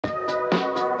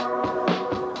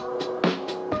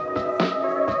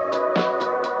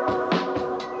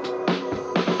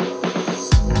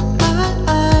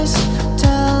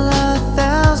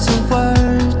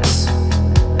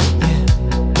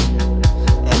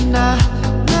And I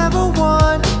never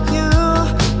want you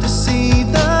to see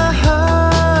the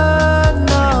hurt,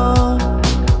 no.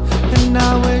 And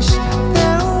I wish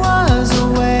there was a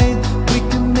way we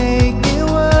could make it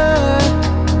work,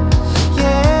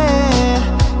 yeah.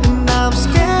 And I'm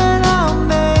scared I'll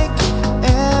make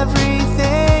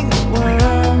everything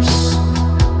worse.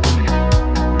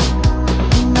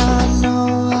 And I know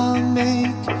I'll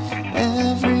make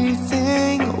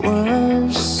everything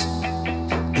worse.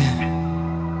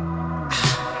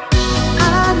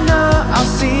 I know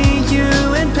I'll see you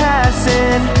in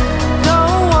passing.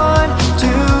 Don't want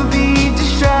to be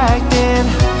distracted.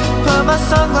 Put my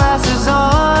sunglasses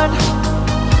on,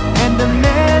 and the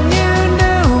man you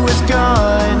knew is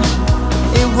gone.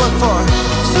 It worked for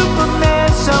Superman,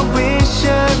 so it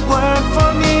should work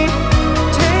for me.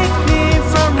 Take me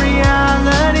from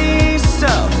reality.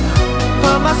 So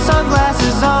put my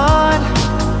sunglasses on,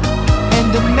 and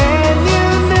the man you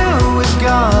knew is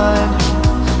gone.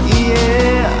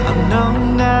 Yeah, I'm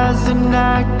known as an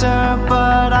actor,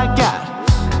 but I got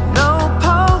no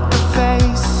poker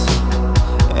face.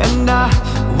 And I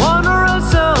wanna run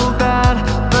so bad,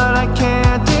 but I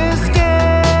can't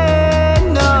escape,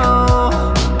 no.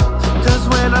 'Cause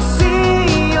when I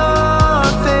see your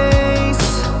face,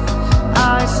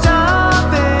 I stop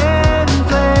in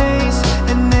place,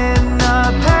 and then the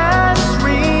past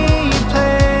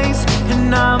replays,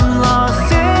 and I'm lost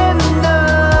in the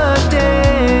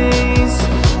days.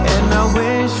 And I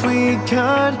wish we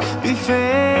could be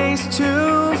face to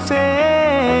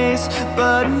face,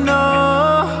 but no.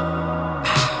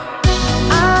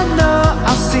 I know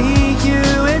I'll see you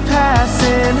in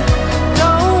passing.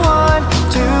 Don't want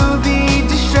to be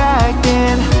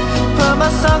distracted. Put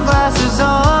my sunglasses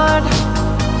on,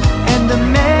 and the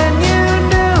man you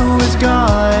knew is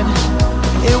gone.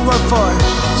 It worked for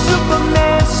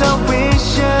Superman, so it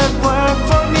should work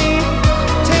for me.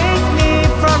 Take me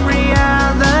from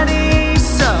reality.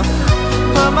 So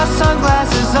put my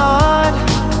sunglasses on,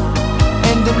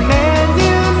 and the man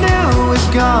you knew is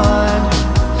gone.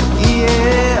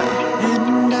 Yeah,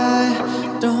 and I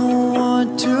don't want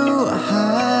to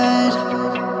hide,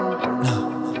 no.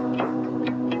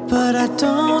 But I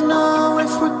don't know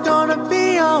if we're gonna be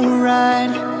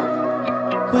alright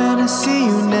when I see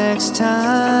you next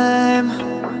time.